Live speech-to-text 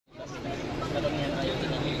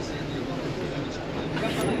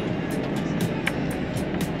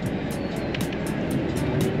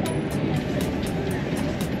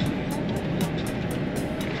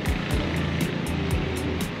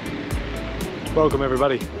Welcome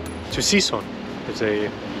everybody to Sison. It's a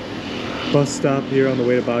bus stop here on the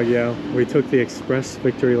way to Baguio. We took the Express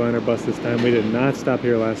Victory Liner bus this time. We did not stop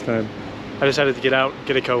here last time. I decided to get out,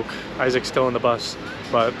 get a Coke. Isaac's still in the bus,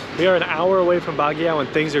 but we are an hour away from Baguio and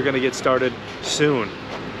things are gonna get started soon.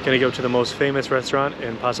 Gonna go to the most famous restaurant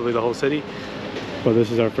in possibly the whole city. But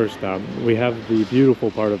this is our first stop. We have the beautiful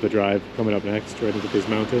part of the drive coming up next, right into these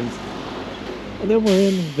mountains. And then we're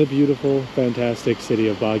in the beautiful, fantastic city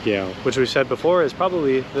of Baguio, which we said before is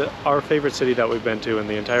probably our favorite city that we've been to in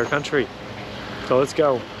the entire country. So let's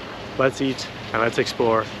go, let's eat, and let's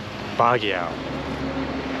explore Baguio.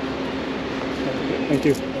 Thank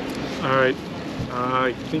you. All right,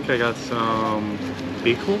 I think I got some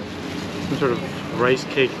biko, some sort of rice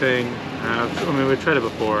cake thing. I mean, we've tried it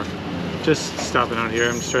before. Just stopping out here,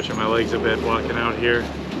 I'm stretching my legs a bit, walking out here.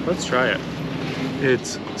 Let's try it.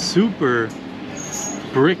 It's super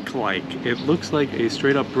brick-like. It looks like a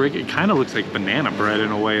straight up brick. It kind of looks like banana bread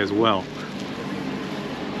in a way as well.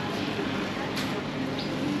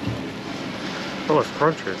 Oh, it's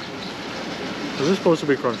crunchy. Is this supposed to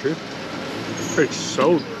be crunchy? It's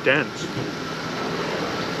so dense.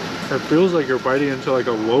 It feels like you're biting into like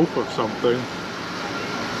a loaf of something,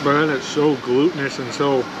 but then it's so glutinous and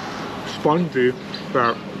so spongy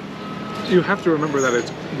that you have to remember that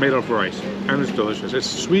it's made of rice and it's delicious. It's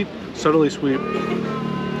sweet, subtly sweet,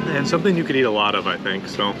 and something you could eat a lot of, I think.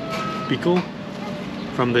 So, biko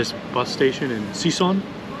from this bus station in Sison,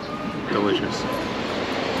 delicious.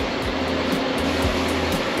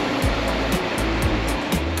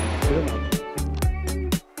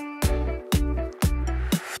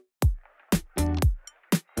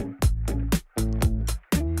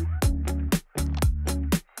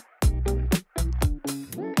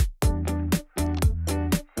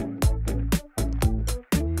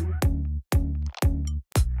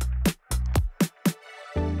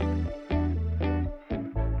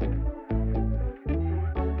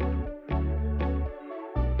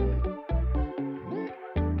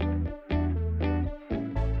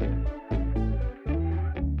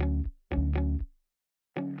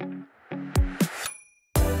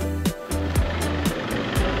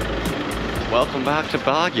 Welcome back to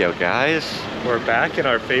Baguio, guys. We're back in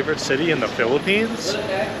our favorite city in the Philippines.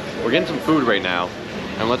 We're getting some food right now,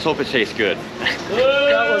 and let's hope it tastes good.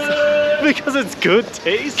 Because it's good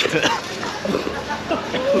taste.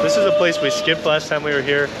 This is a place we skipped last time we were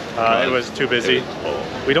here. It was too busy.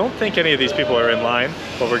 We don't think any of these people are in line,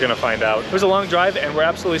 but we're gonna find out. It was a long drive and we're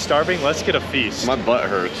absolutely starving. Let's get a feast. My butt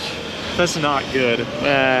hurts. That's not good.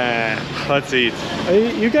 Let's eat. Are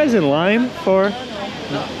you guys in line for?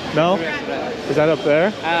 No? Is that up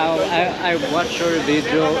there? I watched your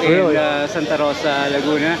video Really? in Santa Rosa,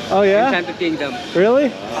 Laguna. Oh yeah? Enchanted Kingdom.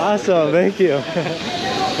 Really? Awesome, thank you.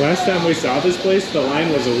 Last time we saw this place, the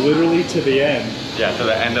line was literally to the end. Yeah, to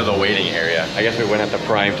the end of the waiting area. I guess we went at the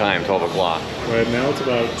prime time, 12 o'clock. Right now it's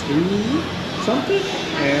about 2 something,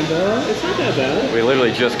 and it's not that bad. We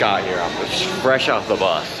literally just got here, fresh off the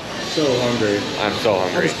bus. So hungry. I'm so I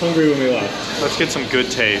hungry. was hungry when we left. Let's get some good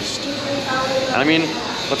taste. I mean,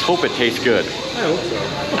 let's hope it tastes good. I hope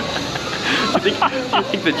so. Do you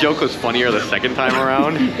think the joke was funnier the second time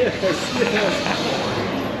around? Yes.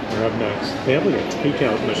 We're up next. They have like a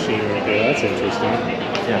takeout machine right there. That's interesting.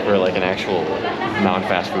 Yeah, for like an actual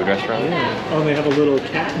non-fast food restaurant. Yeah. Oh, they have a little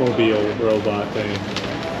Catmobile robot thing.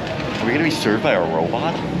 Are we gonna be served by a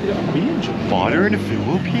robot? Yeah, we in Japan. Water in the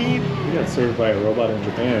Philippines? We got served by a robot in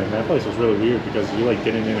Japan. That place was really weird because you like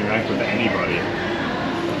didn't interact with anybody.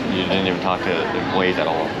 You didn't even talk to employees at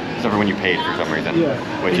all, except for when you paid for some reason, Yeah.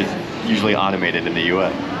 which is usually automated in the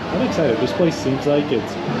US. I'm excited. This place seems like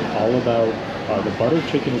it's all about the butter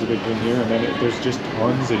chicken is a big thing here, and then there's just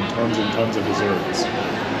tons and tons and tons of desserts.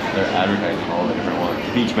 They're advertising all the different ones.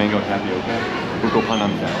 Beach mango tapioca, buko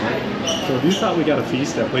panang salad. So if you thought we got a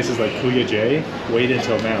feast at places like Kuya J, wait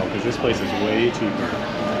until now, because this place is way cheaper.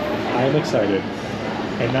 I am excited,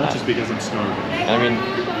 and not just because I'm starving. I mean,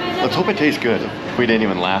 let's hope it tastes good. If we didn't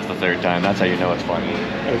even laugh the third time, that's how you know it's funny.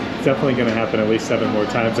 It's definitely going to happen at least 7 more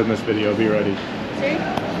times in this video. Be ready. Sir,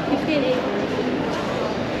 15.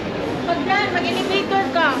 Pag yan,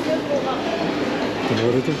 mag-elevator ka.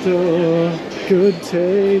 Good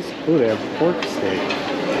taste. Oh, they have pork steak.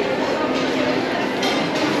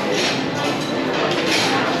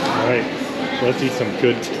 All right, let's eat some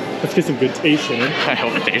good. Let's get some good taste in it. I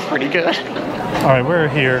hope it tastes pretty good. All right, we're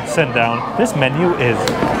here, sitting down. This menu is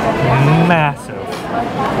massive.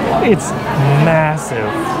 It's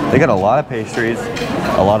massive. They got a lot of pastries,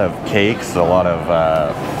 a lot of cakes, a lot of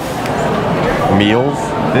meals.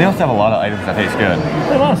 They also have a lot of items that taste good.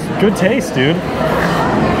 Good taste, dude.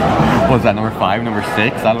 Was that number 5, number 6?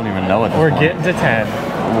 I don't even know at this We're point. getting to 10.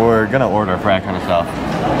 We're gonna order for that kind of stuff.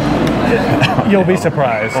 You'll be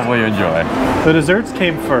surprised. Hopefully you enjoy. The desserts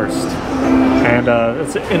came first, and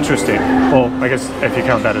it's interesting. Well, I guess if you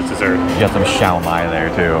count that as dessert. You got some shao mai there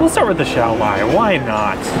too. We'll start with the shao mai. Why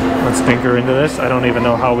not? Let's tinker into this. I don't even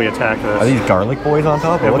know how we attack this. Are these garlic boys on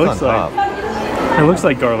top? Or It what's looks on like- top? It looks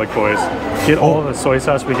like garlic boys. Get all the soy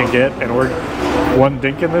sauce we can get, and we're one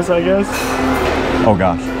dink in this, I guess. Oh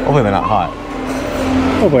gosh. Hopefully they're not hot.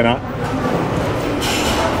 Hopefully not.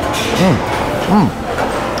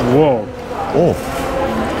 Whoa. Oh.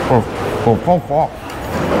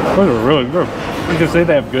 Those are really good. You can say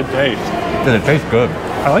they have good taste. Dude, it tastes good.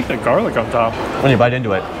 I like the garlic on top. When you bite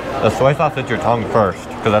into it, the soy sauce hits your tongue first,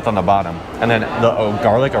 because that's on the bottom. And then the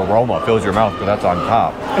garlic aroma fills your mouth, because that's on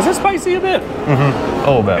top. Is it spicy a bit? A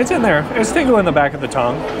little bit. It's in there. It's tingling in the back of the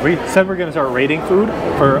tongue. We said we're going to start rating food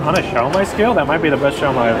for on a shao mai scale. That might be the best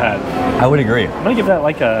shao mai I've had. I would agree. I'm going to give that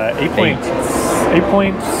like a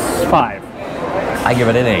 8.5. I give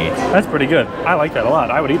it an 8. That's pretty good. I like that a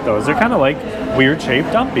lot. I would eat those. They're kind of like weird shaped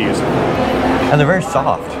dumpies. And they're very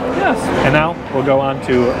soft. Yes. And now we'll go on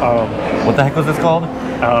to What the heck was this called?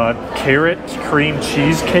 carrot cream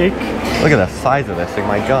cheesecake. Look at the size of this thing,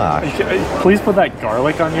 my gosh. Please put that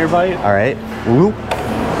garlic on your bite. All right. Ooh.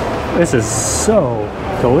 This is so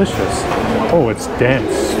delicious. Oh, it's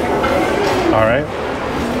dense. All right.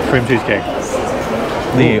 Cream cheesecake.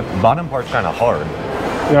 The bottom part's kind of hard.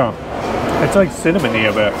 Yeah. It's like cinnamony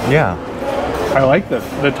a bit. Yeah. I like this.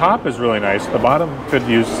 The top is really nice. The bottom could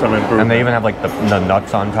use some improvement. And they even have like the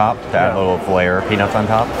nuts on top to add a little flair, peanuts on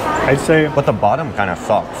top. I'd say, But the bottom kind of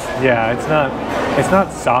sucks. yeah, it's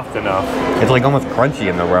not soft enough. It's like almost crunchy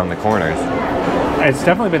around the corners. It's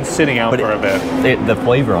definitely been sitting out for a bit. The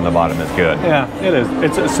flavor on the bottom is good. Yeah, it is.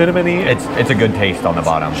 It's a cinnamony. It's a good taste on the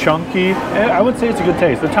bottom. Chunky. I would say it's a good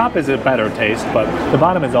taste. The top is a better taste, but the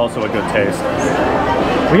bottom is also a good taste.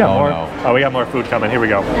 We got more. no. Oh, we got more food coming. Here we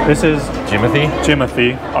go. This is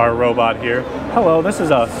Jimothy, our robot here. Hello, this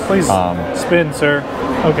is us. Please spin, sir.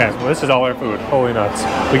 Okay, well, this is all our food. Holy nuts.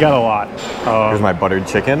 We got a lot. Here's my buttered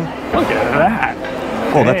chicken. Look at that.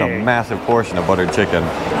 Oh, that's a Hey. massive portion of buttered chicken.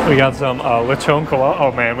 We got some lechon koala.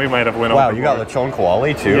 Oh man, we might have went Wow, overboard. you got lechon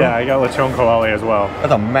koali too? Yeah, I got lechon koala as well.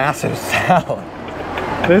 That's a massive salad.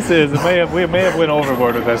 This is we may have went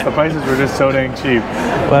overboard with this. The prices were just so dang cheap.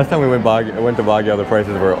 Last time we went to Baguio, the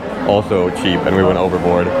prices were also cheap and we went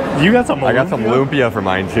overboard. You got some. I got some lumpia for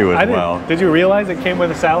mine too as well. Did you realize it came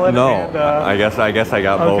with a salad? No, And, I guess I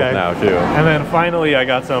got both now too. And then finally, I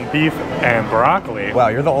got some beef and broccoli. Wow,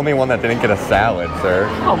 you're the only one that didn't get a salad, sir.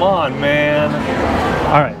 Come on, man.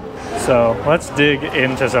 All right, so let's dig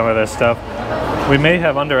into some of this stuff. We may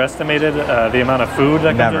have underestimated the amount of food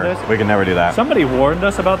that comes with Never. this. We can never do that. Somebody warned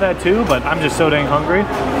us about that too, but I'm just so dang hungry.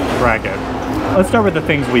 Bracket. Let's start with the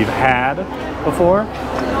things we've had before,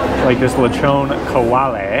 like this lechon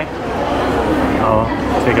koale.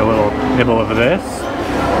 I'll take a little nibble of this.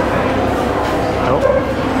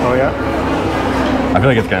 Oh yeah. I feel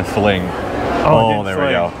like it's gonna sling. Oh, there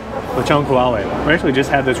we go. Lechon koale. We actually just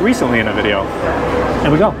had this recently in a video.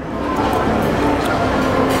 There we go.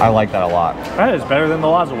 I like that a lot. That is better than the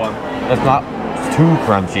Laza one. It's not too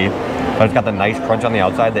crunchy, but it's got the nice crunch on the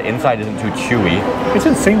outside. The inside isn't too chewy. It's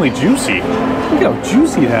insanely juicy. Look how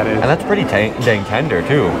juicy that is. And that's pretty dang tender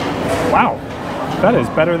too. Wow. That is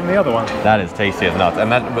better than the other one. That is tasty as nuts.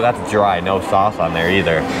 And that's dry, no sauce on there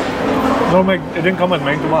either. No, it didn't come with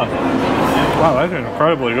mango tomato. Wow, that's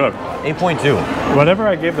incredibly good. 8.2. Whatever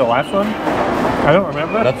I gave the last one, I don't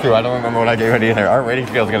remember. That's true, I don't remember what I gave it either. Our rating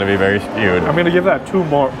scale is gonna be very skewed. I'm gonna give that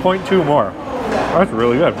 0.2 more. That's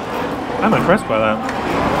really good. I'm impressed by that.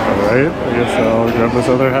 Alright, I guess I'll grab this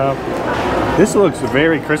other half. This looks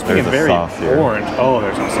very crispy There's and a very sauce here. orange. Oh,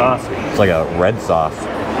 there's some saucy. It's like a red sauce.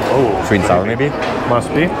 Oh, Sweet and sour maybe? must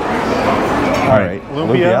be. Alright,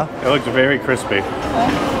 Lumpia. It looks very crispy.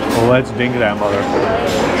 Well, let's ding that mother.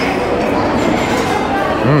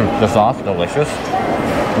 The sauce, delicious.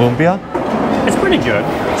 Lumpia, It's pretty good.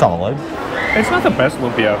 solid. It's not the best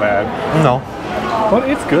lumpia I've had, No, but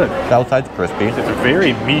it's good. the outside's crispy. It's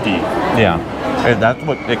very meaty. Yeah, that's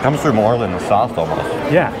what, it comes through more than the sauce almost.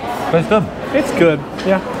 Yeah, But it's good. it's good.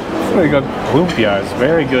 Yeah, it's very good. Lumpia is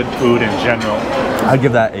very good food in general. I'd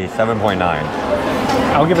give that a 7.9.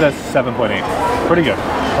 I'll give it a 7.8. Pretty good,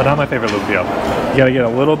 but not my favorite lumpia. You gotta get a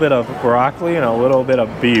little bit of broccoli and a little bit of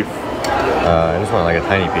beef. I just want like a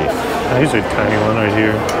tiny piece. Here's a tiny one right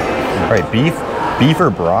here. All right, beef or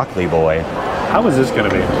broccoli, boy. How is this gonna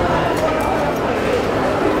be?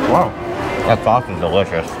 Wow, That sauce is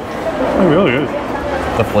delicious. it really is.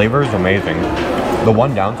 The flavor is amazing. The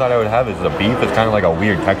one downside I would have is the beef is kind of like a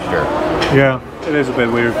weird texture. Yeah, it is a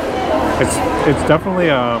bit weird. It's definitely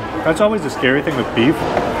that's always the scary thing with beef,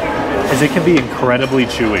 is it can be incredibly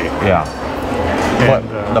chewy. Yeah. But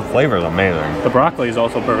And, the flavor is amazing. the broccoli is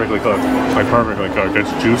also perfectly cooked, like perfectly cooked.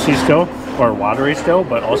 It's juicy still, or watery still,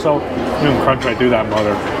 but also you can crunch right through that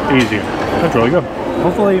mother, easy. That's really good.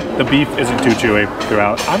 Hopefully the beef isn't too chewy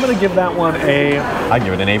throughout. I'm gonna give that one I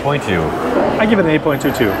give it an 8.2. I give it an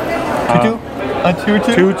 8.22. A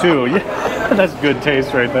 2.2? 2.2, yeah. That's good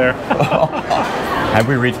taste right there. Have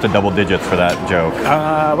we reached the double digits for that joke?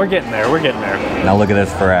 We're getting there, we're getting there. Now look at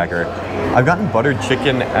this for accurate. I've gotten buttered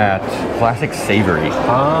chicken at Classic Savory.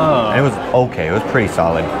 Ah. And it was okay, it was pretty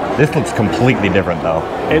solid. This looks completely different though.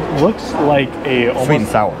 It looks like a almost, Sweet and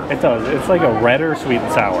sour. It does. It's like a redder sweet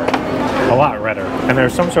and sour. A lot redder. And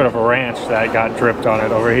there's some sort of ranch that got dripped on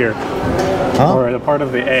it over here. Huh? Or the part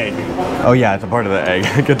of the egg. Oh yeah, it's a part of the egg.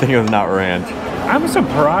 Good thing it was not ranch. I'm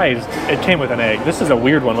surprised it came with an egg. This is a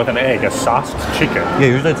weird one with an egg, a sauced chicken. Yeah,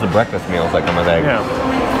 usually it's the breakfast meals that come with egg. Yeah.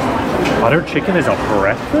 Buttered chicken is a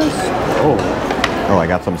breakfast? Oh. Oh, I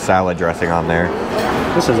got some salad dressing on there.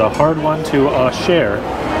 This is a hard one to share.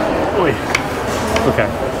 Oy. Okay.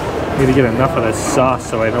 Need to get enough of this sauce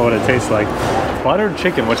so I know what it tastes like. Buttered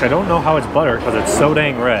chicken, which I don't know how it's buttered because it's so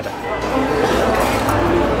dang red.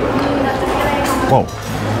 Whoa.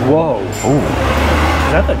 Whoa. Ooh.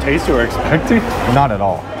 Is that the taste you were expecting? Not at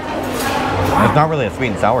all. It's not really a sweet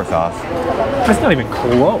and sour sauce. That's not even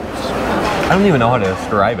close. I don't even know how to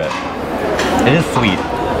describe it. It is sweet.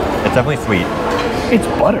 It's definitely sweet. It's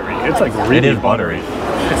buttery. It's like really It is buttery.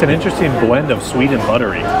 buttery. It's an interesting blend of sweet and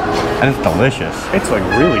buttery. And it's delicious. It's like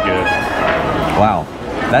really good. Wow.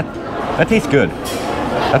 That tastes good.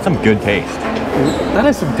 That's some good taste. That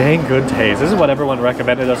is some dang good taste. This is what everyone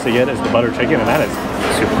recommended us to get, is the butter chicken, and that is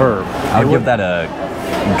superb. I would give that a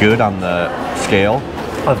good on the scale.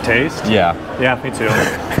 Of taste? Yeah. Yeah, me too.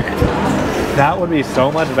 That would be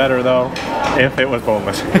so much better though if it was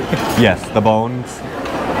boneless. Yes, the bones.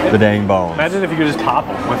 The dang bones. Imagine if you could just pop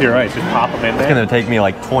them with your rice. Just pop them in It's there. gonna take me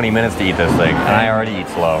like 20 minutes to eat this thing, and I already eat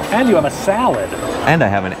slow. And you have a salad. And I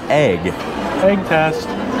have an egg. Egg test.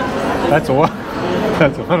 That's one.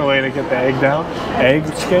 That's one way to get the egg down. Egg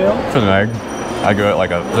scale. It's an egg. I give it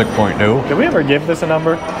like a 6.2. Did we ever give this a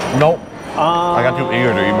number? Nope. I got too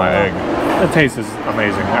eager to eat my egg. The taste is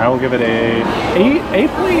amazing. I will give it a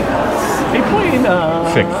 8.6.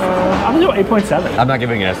 I'm gonna do 8.7. I'm not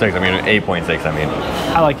giving it a 6, I mean an 8.6, I mean.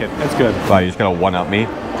 I like it. It's good. Wow, you're just gonna one-up me?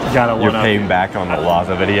 Got it. You're paying back on the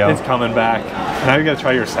Laza video? It's coming back. Now you gotta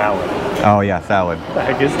try your salad. Oh yeah, salad. What the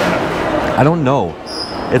heck is that? I don't know.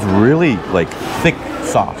 It's really like thick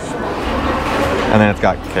sauce. And then it's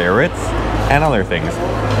got carrots and other things.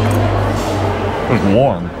 It's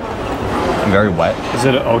warm. And very wet. Is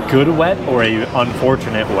it a good wet or a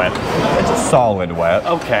unfortunate wet? It's a solid wet.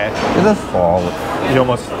 Okay. It's a solid. It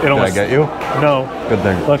almost. Did I get you? No. Good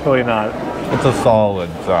thing. Luckily not. It's a solid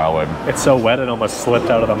salad. It's so wet it almost slipped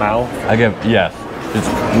out of the mouth. I give, yes.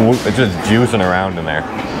 It's just juicing around in there.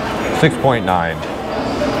 6.9.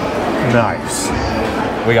 Nice.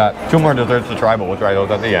 We got 2 more desserts to try, but we'll try those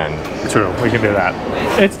at the end. True. We can do that.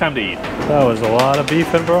 It's time to eat. That was a lot of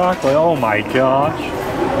beef and broccoli. Oh my gosh.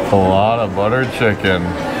 A lot of buttered chicken.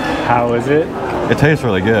 How is it? It tastes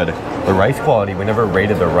really good. The rice quality, we never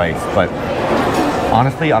rated the rice, but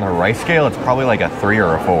honestly, on a rice scale, it's probably like a 3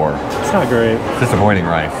 or a 4. It's not great. It's disappointing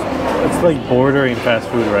rice. It's like bordering fast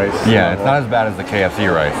food rice. Yeah, it's not as bad as the KFC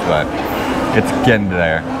rice, but it's getting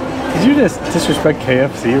there. Did you just disrespect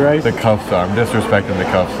KFC rice? The kufsa, I'm disrespecting the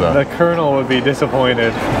kufsa. The Colonel would be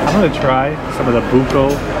disappointed. I'm gonna try some of the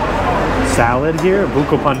buko salad here.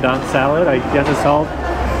 Buko pandan salad, I guess it's called.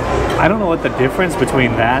 I don't know what the difference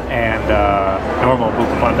between that and normal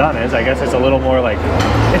buko pandan is. I guess it's a little more like,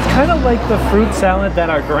 it's kind of like the fruit salad that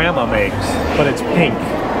our grandma makes, but it's pink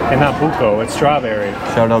and not buko, it's strawberry.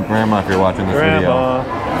 Shout out Grandma if you're watching this Grandma.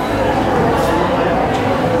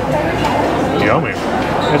 video. Yummy.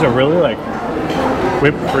 It's a really like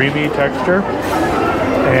whipped creamy texture,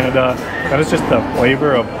 and that is just the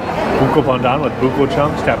flavor of buko pandan with buko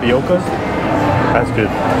chunks, tapiocas. That's good.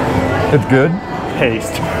 It's good?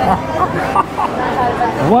 Taste.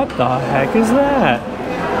 What the heck is that?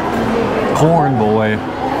 Corn boy.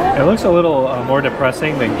 It looks a little more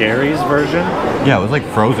depressing than Gary's version. Yeah, it was like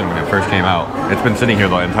frozen when it first came out. It's been sitting here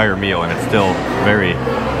the entire meal and it's still very,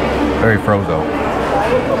 very frozo.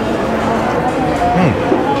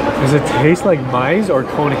 Does it taste like maize or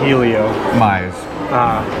cornhelio? Maize.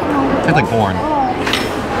 Tastes like corn.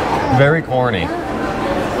 Very corny.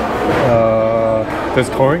 Does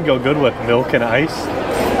corn go good with milk and ice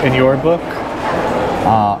in your book?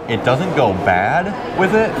 It doesn't go bad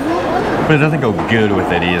with it, but it doesn't go good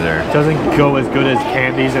with it either. It doesn't go as good as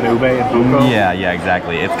candies and ube and buko. Yeah,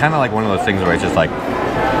 exactly. It's kind of like one of those things where it's just like,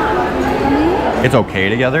 it's okay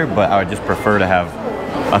together, but I would just prefer to have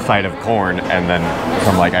a side of corn and then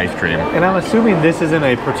some like ice cream. And I'm assuming this isn't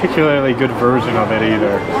a particularly good version of it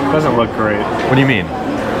either. It doesn't look great. What do you mean?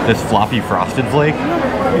 This floppy frosted flake?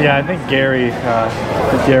 Yeah, I think Gary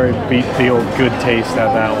beat the old Good Taste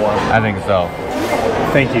at that one. I think so.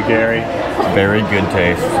 Thank you, Gary. Very good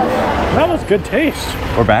taste. That was good taste.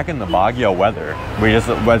 We're back in the Baguio weather.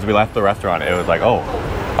 As we left the restaurant, it was like, oh,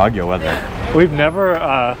 Baguio weather. We've never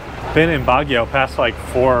been in Baguio past like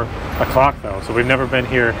 4 o'clock though, so we've never been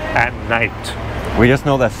here at night. We just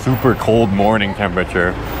know that super cold morning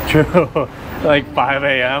temperature. True. Like 5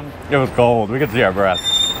 a.m. It was cold. We could see our breath.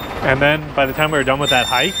 And then by the time we were done with that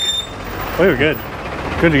hike, we were good.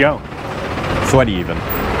 Good to go. Sweaty even.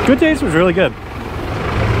 Good Taste was really good.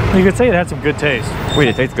 You could say it had some good taste. Wait,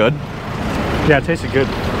 it tastes good? Yeah, it tasted good.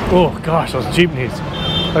 Oh gosh, those jeepneys.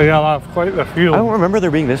 They got a lot of quite a few. I don't remember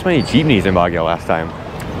there being this many jeepneys in Baguio last time,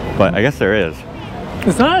 but I guess there is.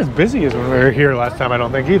 It's not as busy as when we were here last time, I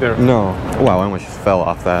don't think either. No. Wow, I almost just fell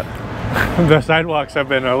off that. The sidewalks have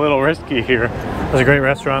been a little risky here. It was a great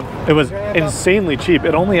restaurant. It was insanely cheap.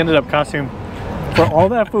 It only ended up costing, for all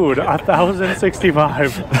that food,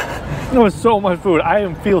 $1,065. It was so much food.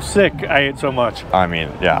 I feel sick. I ate so much. I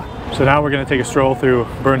mean, yeah. So now we're going to take a stroll through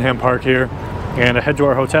Burnham Park here and head to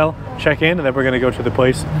our hotel, check in, and then we're going to go to the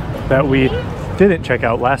place that we didn't check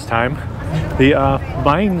out last time. The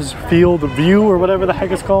Mines Field View, or whatever the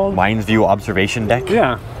heck it's called. Mines View Observation Deck?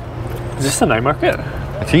 Yeah. Is this the night market?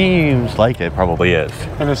 It seems like it probably is.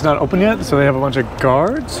 And it's not open yet, so they have a bunch of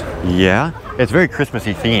guards? Yeah. It's very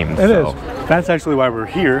Christmassy themed. It is. That's actually why we're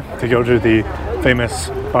here, to go to the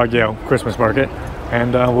famous Baguio Christmas market.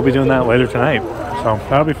 And we'll be doing that later tonight. So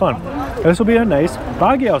that'll be fun. This will be a nice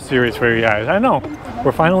Baguio series for you guys. I know.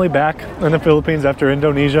 We're finally back in the Philippines after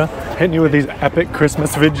Indonesia, hitting you with these epic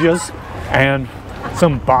Christmas videos. And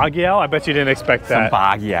some Baguio? I bet you didn't expect that. Some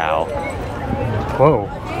Baguio. Whoa.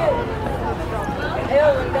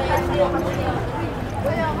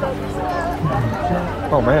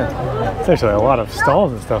 Oh man, there's actually a lot of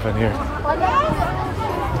stalls and stuff in here.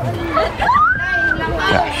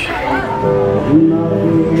 Gosh.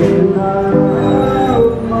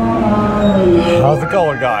 How's it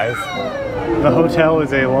going, guys? The hotel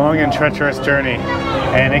is a long and treacherous journey,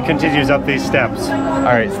 and it continues up these steps. All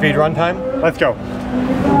right, speed run time. Let's go.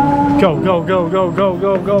 Go, go, go, go, go,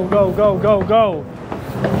 go, go, go, go, go, go.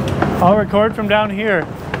 I'll record from down here.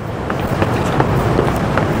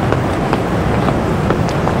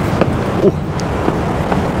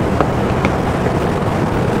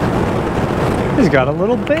 He's got a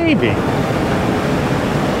little baby.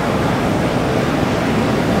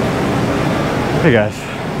 Hey guys,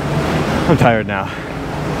 I'm tired now.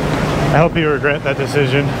 I hope you regret that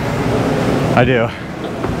decision. I do.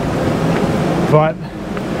 But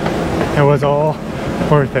it was all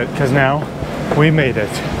worth it, because now we made it.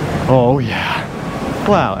 Oh yeah.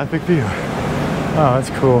 Wow, epic view. Oh, that's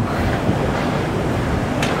cool.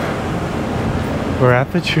 We're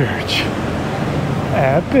at the church.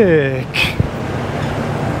 Epic.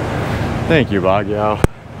 Thank you, Baguio.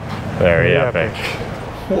 Very epic.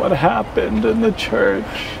 What happened in the church?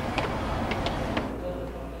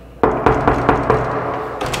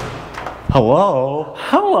 Hello?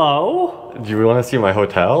 Hello? Do you want to see my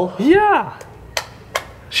hotel? Yeah.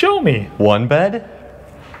 Show me. 1 bed.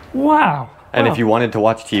 Wow. And if you wanted to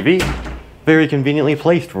watch TV, very conveniently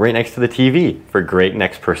placed right next to the TV for great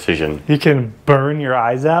next precision. You can burn your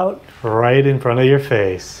eyes out right in front of your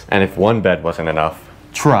face. And if 1 bed wasn't enough,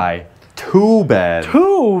 try 2 beds.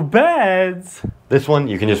 2 beds? This one,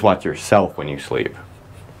 you can just watch yourself when you sleep.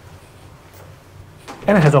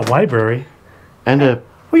 And it has a library. And a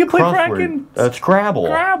We can play crossword. frackin' Scrabble.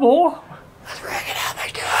 Scrabble.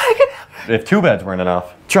 If 2 beds weren't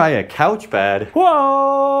enough, try a couch bed.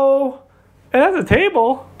 Whoa. It has a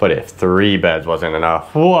table. But if 3 beds wasn't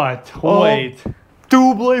enough, What? Oh. Wait.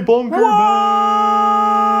 double bunker bed.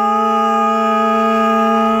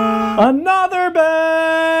 Another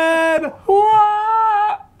bed.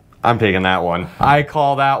 What? I'm taking that one. I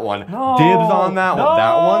call that one. No. Dibs on that one.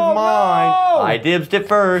 That one's mine. No. I dibsed it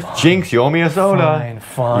first. Jinx, you owe me a soda.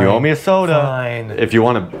 Fine. You owe me a soda. Fine. If you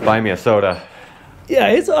want to buy me a soda. Yeah,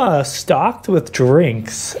 it's stocked with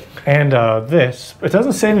drinks and this. It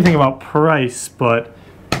doesn't say anything about price, but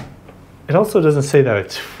it also doesn't say that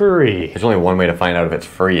it's free. There's only one way to find out if it's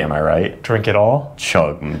free, am I right? Drink it all.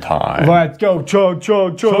 Chug time. Let's go. Chug,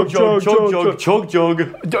 chug, chug, chug, chug, chug, chug,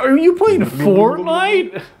 chug. Are you playing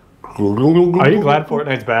Fortnite? Are you glad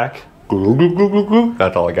Fortnite's back?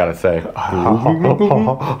 That's all I gotta say.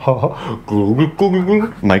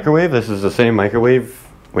 Microwave? This is the same microwave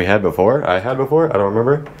we had before? I had before? I don't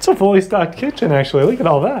remember. It's a fully stocked kitchen, actually. Look at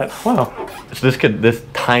all that. Wow. So this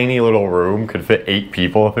tiny little room could fit 8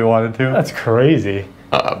 people if we wanted to. That's crazy.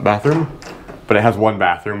 Bathroom? But it has 1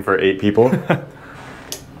 bathroom for 8 people.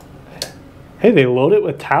 Hey, they load it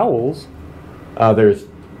with towels. There's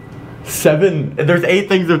 8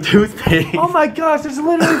 things of toothpaste. Oh my gosh, it's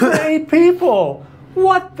literally for 8 people.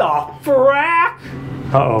 What the frack?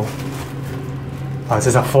 Uh-oh. Oh, it's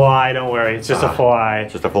just a fly, don't worry. It's just a fly.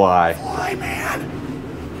 It's just a fly. Fly,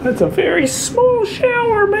 man. That's a very small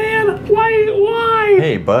shower, man. Why?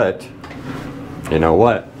 Hey, but you know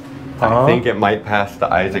what? I think it might pass the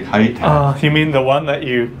Isaac height test. You mean the one that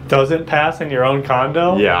you doesn't pass in your own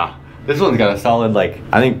condo? Yeah. This one's got a solid, like,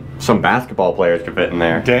 I think some basketball players could fit in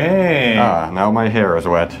there. Dang. Now my hair is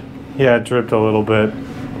wet. Yeah, it dripped a little bit.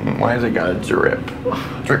 Why has it got to drip?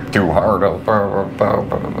 Drip too hard.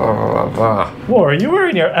 Whoa, are you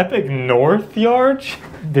wearing your Epic North yard?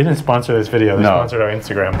 They didn't sponsor this video. They sponsored our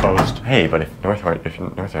Instagram post. Hey, but if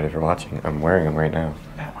you're watching, I'm wearing them right now.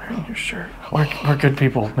 I'm wearing your shirt. We're good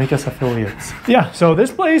people. Make us affiliates. Yeah, so this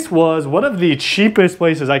place was one of the cheapest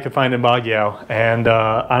places I could find in Baguio. And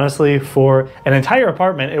honestly, for an entire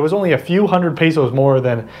apartment, it was only a few hundred pesos more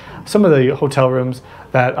than some of the hotel rooms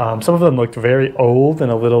that some of them looked very old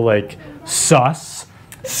and a little like sus.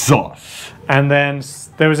 And then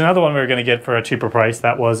there was another one we were going to get for a cheaper price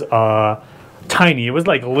that was tiny. It was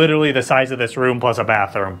like literally the size of this room plus a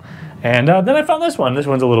bathroom. And then I found this one. This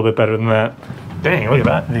one's a little bit better than that. Dang, look at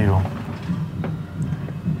that view.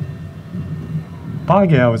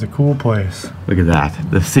 Baguio is a cool place. Look at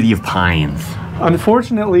that. The city of pines.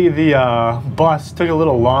 Unfortunately, the bus took a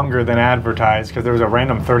little longer than advertised because there was a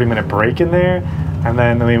random 30-minute break in there. And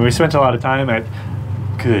then, I mean, we spent a lot of time at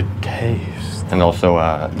Good Taste. And also,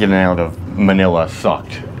 getting out of Manila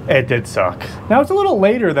sucked. It did suck. Now it's a little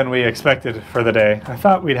later than we expected for the day. I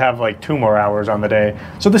thought we'd have like 2 more hours on the day.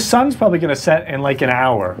 So the sun's probably gonna set in like an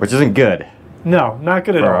hour. Which isn't good. No, not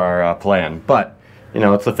good at all. For our plan. But, you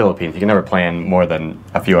know, it's the Philippines. You can never plan more than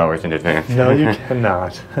a few hours in advance. No, you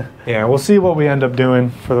cannot. Yeah, we'll see what we end up doing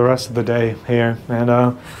for the rest of the day here.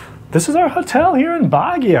 And this is our hotel here in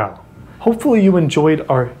Baguio. Hopefully you enjoyed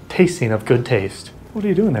our tasting of Good Taste. What are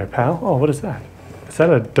you doing there, pal? Oh, what is that? Is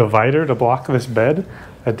that a divider to block this bed?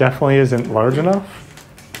 That definitely isn't large enough.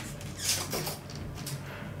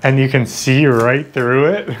 And you can see right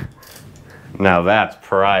through it. Now that's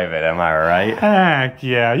private, am I right? Heck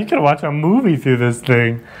yeah, you could watch a movie through this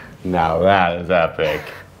thing. Now that is epic.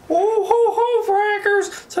 Oh ho ho,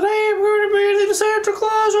 frackers! Today I'm going to be the Santa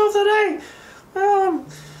Claus of the day.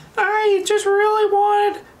 I just really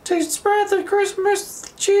wanted to spread the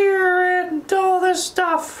Christmas cheer and all this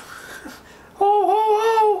stuff. Ho ho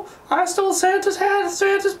ho! I stole Santa's hat and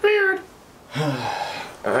Santa's beard.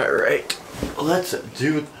 Alright, let's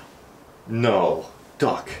do... No.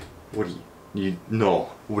 Duck, what are no.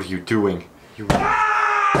 What are you doing?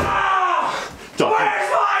 Ah! Duck,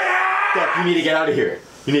 Where's my hat? Duck, you need to get out of here.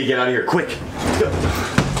 You need to get out of here, quick.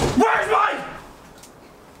 Where's my...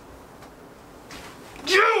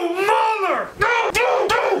 You mother!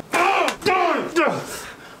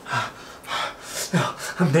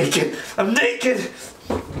 I'm naked. I'm naked.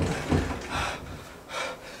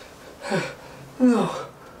 No.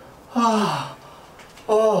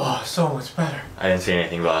 Oh, so much better. I didn't see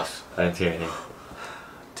anything, boss. I didn't see anything.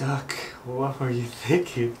 Duck, what were you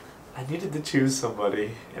thinking? I needed to choose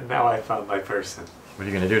somebody, and now I found my person. What are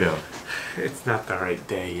you gonna do to him? It's not the right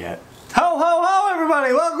day yet. Ho, ho, ho,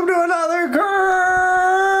 everybody! Welcome to another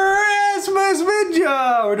Christmas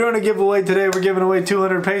video! We're doing a giveaway today. We're giving away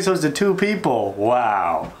 200 pesos to 2 people.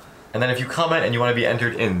 Wow. And then if you comment and you want to be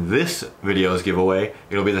entered in this video's giveaway,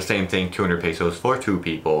 it'll be the same thing, 200 pesos for 2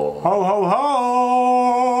 people. Ho, ho, ho!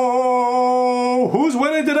 Who's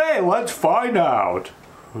winning today? Let's find out.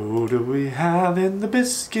 Who do we have in the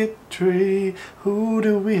biscuit tree? Who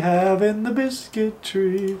do we have in the biscuit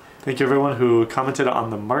tree? Thank you everyone who commented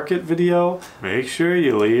on the market video. Make sure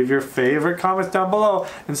you leave your favorite comments down below.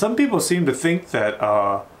 And some people seem to think that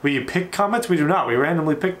we pick comments. We do not. We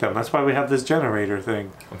randomly pick them. That's why we have this generator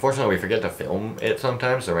thing. Unfortunately, we forget to film it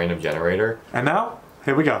sometimes, the random generator. And now,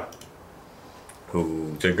 here we go.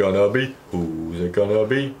 Who's it gonna be? Who's it gonna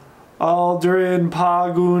be? Aldrin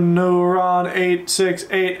Pagunuron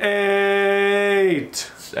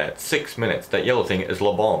 8688. At 6 minutes, that yellow thing is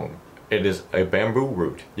labong. It is a bamboo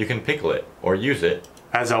root. You can pickle it or use it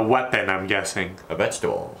as a weapon, I'm guessing. a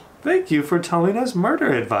vegetable. Thank you for telling us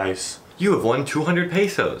murder advice. You have won 200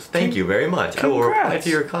 pesos. Thank you very much. I will reply Congrats.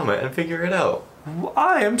 to your comment and figure it out.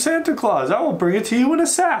 I am Santa Claus. I will bring it to you in a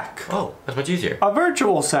sack. Oh, that's much easier. A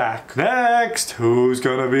virtual sack. Next, who's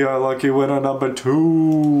gonna be our lucky winner number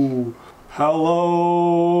 2? Hello,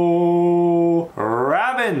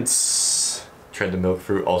 Rabbits. Tried the milk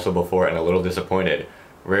fruit also before and a little disappointed.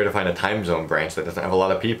 Rare to find a time zone branch that doesn't have a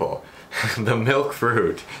lot of people. The milk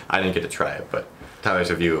fruit. I didn't get to try it, but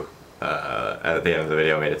Tyler's review at the end of the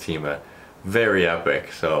video made it seem very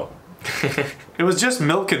epic, so. It was just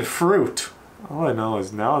milk and fruit. All I know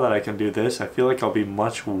is now that I can do this, I feel like I'll be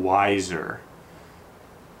much wiser.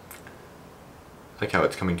 I like how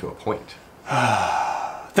it's coming to a point.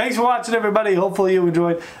 Thanks for watching, everybody. Hopefully you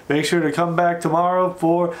enjoyed. Make sure to come back tomorrow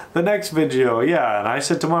for the next video. Yeah, and I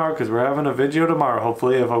said tomorrow because we're having a video tomorrow.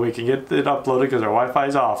 Hopefully if we can get it uploaded because our Wi-Fi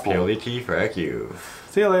is awful. PLDT for you.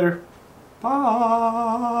 See you later.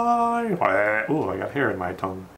 Bye. Ooh, I got hair in my tongue.